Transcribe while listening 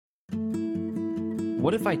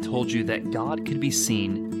What if I told you that God could be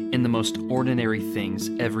seen in the most ordinary things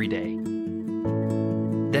every day?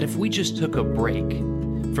 That if we just took a break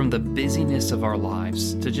from the busyness of our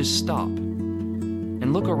lives to just stop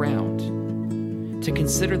and look around, to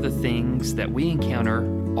consider the things that we encounter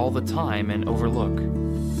all the time and overlook,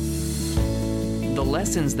 the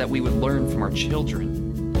lessons that we would learn from our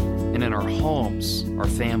children and in our homes, our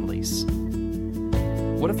families.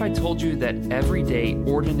 What if I told you that everyday,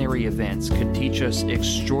 ordinary events could teach us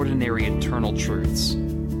extraordinary eternal truths?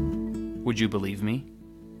 Would you believe me?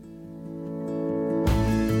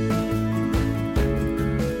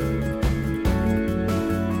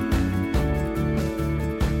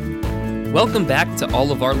 Welcome back to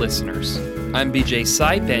all of our listeners. I'm BJ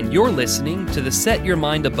Sipe, and you're listening to the Set Your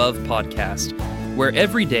Mind Above podcast, where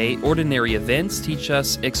everyday, ordinary events teach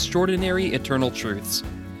us extraordinary eternal truths.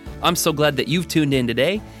 I'm so glad that you've tuned in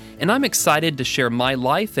today, and I'm excited to share my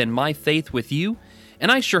life and my faith with you,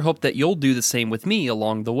 and I sure hope that you'll do the same with me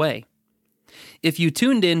along the way. If you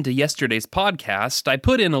tuned in to yesterday's podcast, I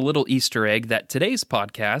put in a little Easter egg that today's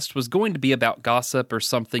podcast was going to be about gossip or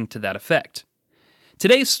something to that effect.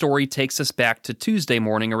 Today's story takes us back to Tuesday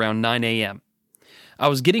morning around 9 a.m. I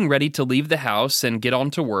was getting ready to leave the house and get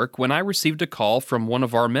on to work when I received a call from one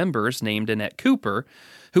of our members named Annette Cooper,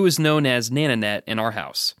 who is known as Nanannette in our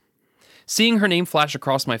house. Seeing her name flash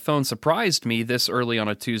across my phone surprised me this early on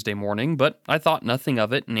a Tuesday morning, but I thought nothing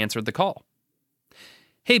of it and answered the call.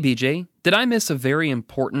 "Hey BJ, did I miss a very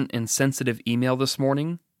important and sensitive email this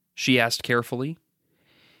morning?" she asked carefully.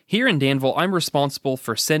 Here in Danville, I'm responsible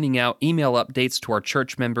for sending out email updates to our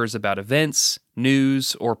church members about events,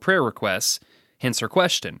 news, or prayer requests, hence her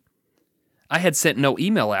question. I had sent no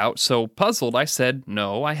email out, so puzzled, I said,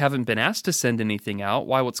 "No, I haven't been asked to send anything out.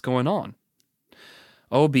 Why, what's going on?"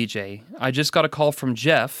 "Oh, BJ, I just got a call from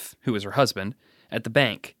Jeff, who is her husband, at the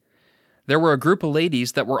bank. There were a group of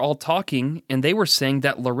ladies that were all talking, and they were saying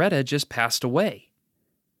that Loretta just passed away."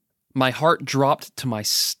 My heart dropped to my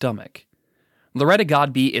stomach. Loretta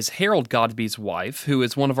Godby is Harold Godby's wife, who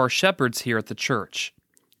is one of our shepherds here at the church.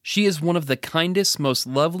 She is one of the kindest, most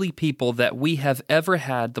lovely people that we have ever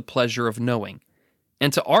had the pleasure of knowing,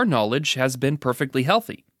 and to our knowledge has been perfectly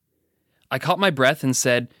healthy. I caught my breath and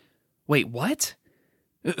said, "Wait, what?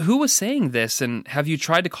 Who was saying this, and have you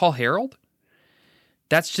tried to call Harold?"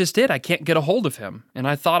 "That's just it, I can't get a hold of him, and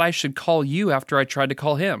I thought I should call you after I tried to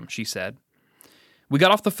call him," she said. We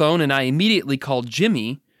got off the phone, and I immediately called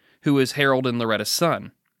Jimmy, who is Harold and Loretta's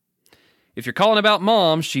son. "If you're calling about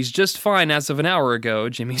Mom, she's just fine as of an hour ago,"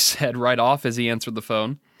 Jimmy said right off as he answered the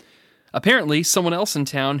phone. Apparently, someone else in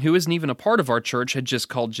town who isn't even a part of our church had just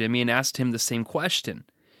called Jimmy and asked him the same question.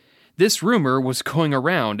 This rumor was going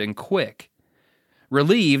around, and quick.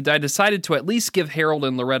 Relieved, I decided to at least give Harold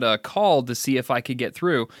and Loretta a call to see if I could get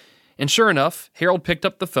through, and sure enough, Harold picked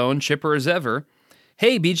up the phone, chipper as ever.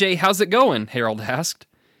 "Hey, BJ, how's it going?" Harold asked.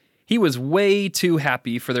 He was way too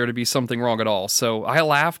happy for there to be something wrong at all, so I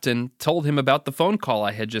laughed and told him about the phone call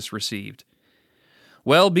I had just received.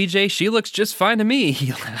 "Well, BJ, she looks just fine to me,"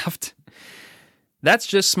 he laughed. "That's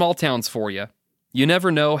just small towns for you. You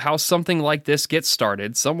never know how something like this gets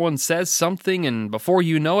started. Someone says something, and before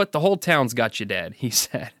you know it, the whole town's got you dead," he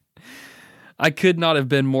said. I could not have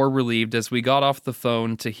been more relieved as we got off the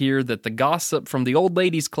phone to hear that the gossip from the old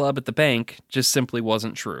ladies' club at the bank just simply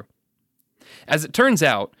wasn't true. As it turns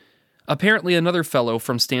out, apparently another fellow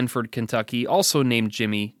from Stanford, Kentucky, also named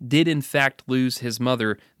Jimmy, did in fact lose his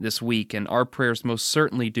mother this week, and our prayers most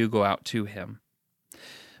certainly do go out to him.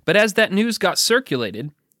 But as that news got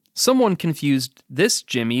circulated, someone confused this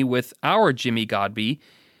Jimmy with our Jimmy Godby,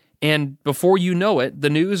 and before you know it, the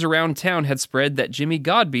news around town had spread that Jimmy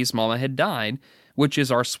Godby's mama had died, which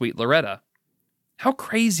is our sweet Loretta. How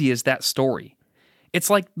crazy is that story? It's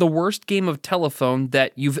like the worst game of telephone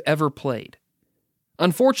that you've ever played.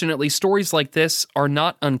 Unfortunately, stories like this are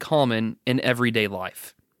not uncommon in everyday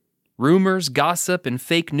life. Rumors, gossip, and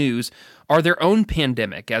fake news are their own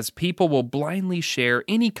pandemic, as people will blindly share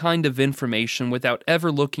any kind of information without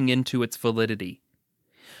ever looking into its validity.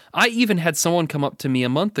 I even had someone come up to me a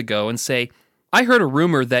month ago and say, "I heard a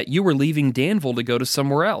rumor that you were leaving Danville to go to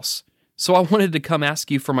somewhere else, so I wanted to come ask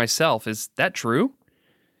you for myself. Is that true?"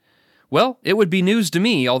 Well, it would be news to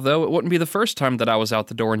me, although it wouldn't be the first time that I was out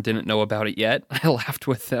the door and didn't know about it yet. I laughed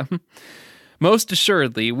with them. "Most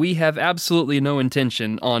assuredly, we have absolutely no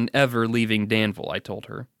intention on ever leaving Danville," I told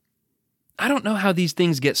her. I don't know how these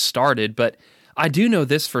things get started, but I do know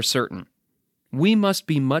this for certain. We must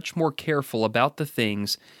be much more careful about the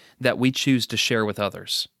things that we choose to share with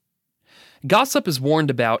others. Gossip is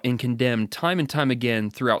warned about and condemned time and time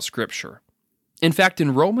again throughout Scripture. In fact,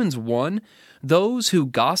 in Romans 1, those who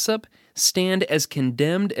gossip, stand as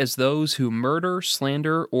condemned as those who murder,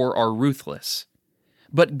 slander, or are ruthless.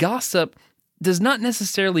 But gossip does not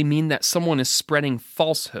necessarily mean that someone is spreading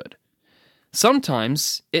falsehood.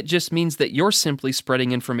 Sometimes it just means that you're simply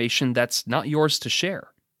spreading information that's not yours to share.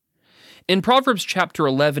 In Proverbs chapter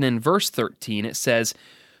 11 and verse 13, it says,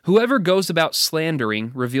 "Whoever goes about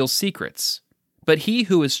slandering reveals secrets, but he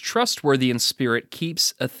who is trustworthy in spirit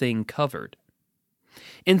keeps a thing covered."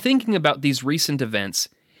 In thinking about these recent events,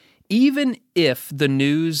 even if the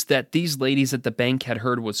news that these ladies at the bank had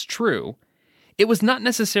heard was true, it was not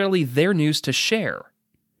necessarily their news to share.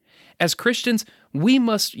 As Christians, we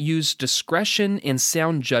must use discretion and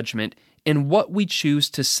sound judgment in what we choose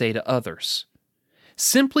to say to others.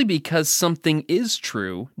 Simply because something is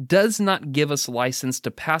true does not give us license to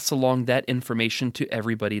pass along that information to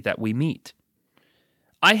everybody that we meet.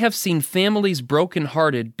 I have seen families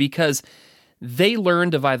brokenhearted because they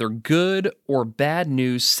learned of either good or bad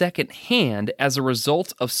news secondhand as a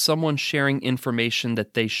result of someone sharing information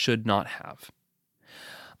that they should not have.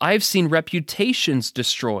 I've seen reputations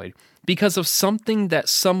destroyed because of something that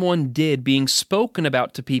someone did being spoken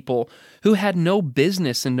about to people who had no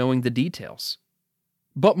business in knowing the details.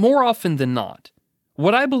 But more often than not,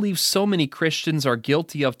 what I believe so many Christians are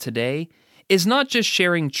guilty of today is not just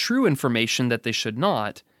sharing true information that they should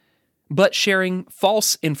not, but sharing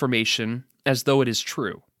false information as though it is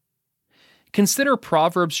true. Consider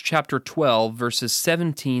Proverbs chapter 12, verses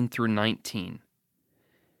 17 through 19.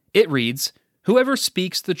 It reads, "Whoever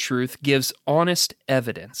speaks the truth gives honest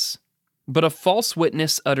evidence, but a false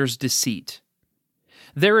witness utters deceit.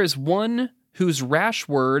 There is one whose rash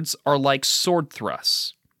words are like sword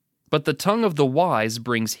thrusts, but the tongue of the wise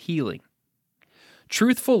brings healing.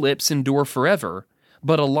 Truthful lips endure forever,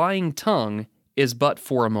 but a lying tongue is but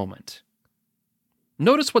for a moment."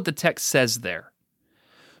 Notice what the text says there.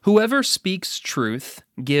 Whoever speaks truth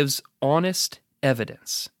gives honest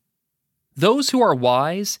evidence. Those who are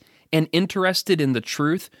wise and interested in the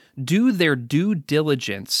truth do their due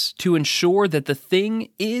diligence to ensure that the thing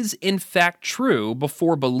is in fact true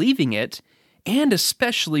before believing it, and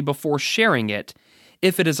especially before sharing it,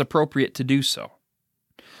 if it is appropriate to do so.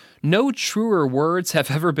 No truer words have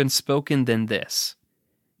ever been spoken than this: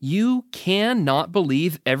 you cannot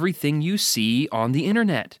believe everything you see on the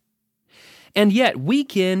internet. And yet,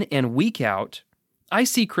 week in and week out, I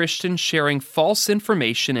see Christians sharing false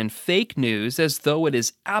information and fake news as though it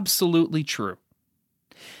is absolutely true.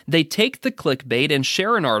 They take the clickbait and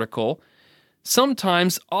share an article,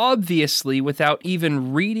 sometimes obviously without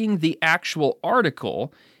even reading the actual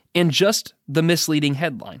article and just the misleading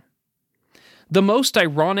headline. The most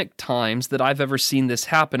ironic times that I've ever seen this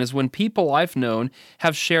happen is when people I've known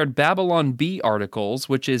have shared Babylon Bee articles,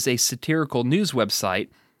 which is a satirical news website,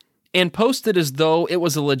 and posted as though it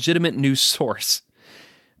was a legitimate news source.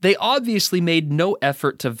 They obviously made no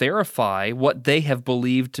effort to verify what they have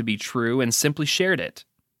believed to be true and simply shared it.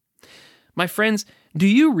 My friends, do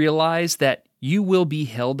you realize that you will be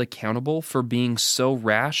held accountable for being so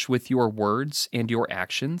rash with your words and your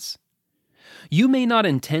actions? You may not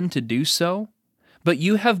intend to do so, but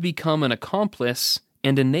you have become an accomplice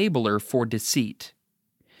and enabler for deceit.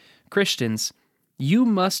 Christians, you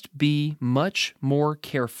must be much more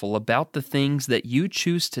careful about the things that you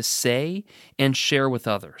choose to say and share with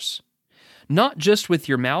others, not just with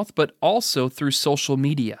your mouth, but also through social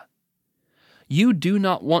media. You do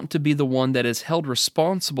not want to be the one that is held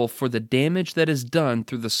responsible for the damage that is done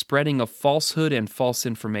through the spreading of falsehood and false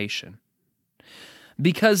information.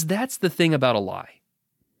 Because that's the thing about a lie.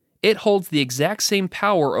 It holds the exact same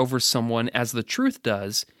power over someone as the truth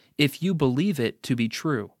does if you believe it to be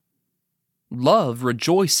true. Love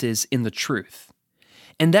rejoices in the truth.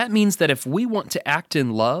 And that means that if we want to act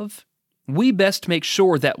in love, we best make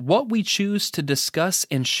sure that what we choose to discuss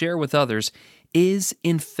and share with others is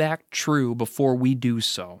in fact true before we do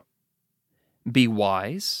so. Be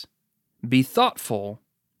wise, be thoughtful,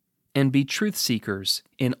 and be truth seekers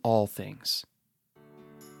in all things.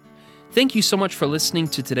 Thank you so much for listening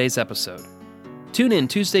to today's episode. Tune in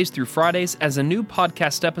Tuesdays through Fridays as a new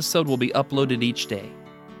podcast episode will be uploaded each day.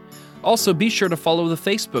 Also, be sure to follow the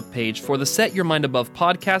Facebook page for the Set Your Mind Above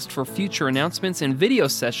podcast for future announcements and video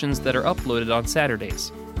sessions that are uploaded on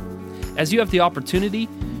Saturdays. As you have the opportunity,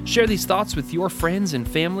 share these thoughts with your friends and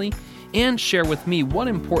family, and share with me what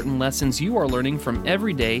important lessons you are learning from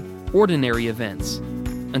everyday, ordinary events.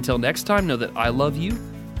 Until next time, know that I love you,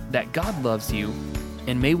 that God loves you,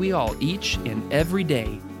 and may we all each and every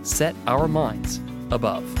day set our minds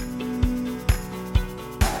above.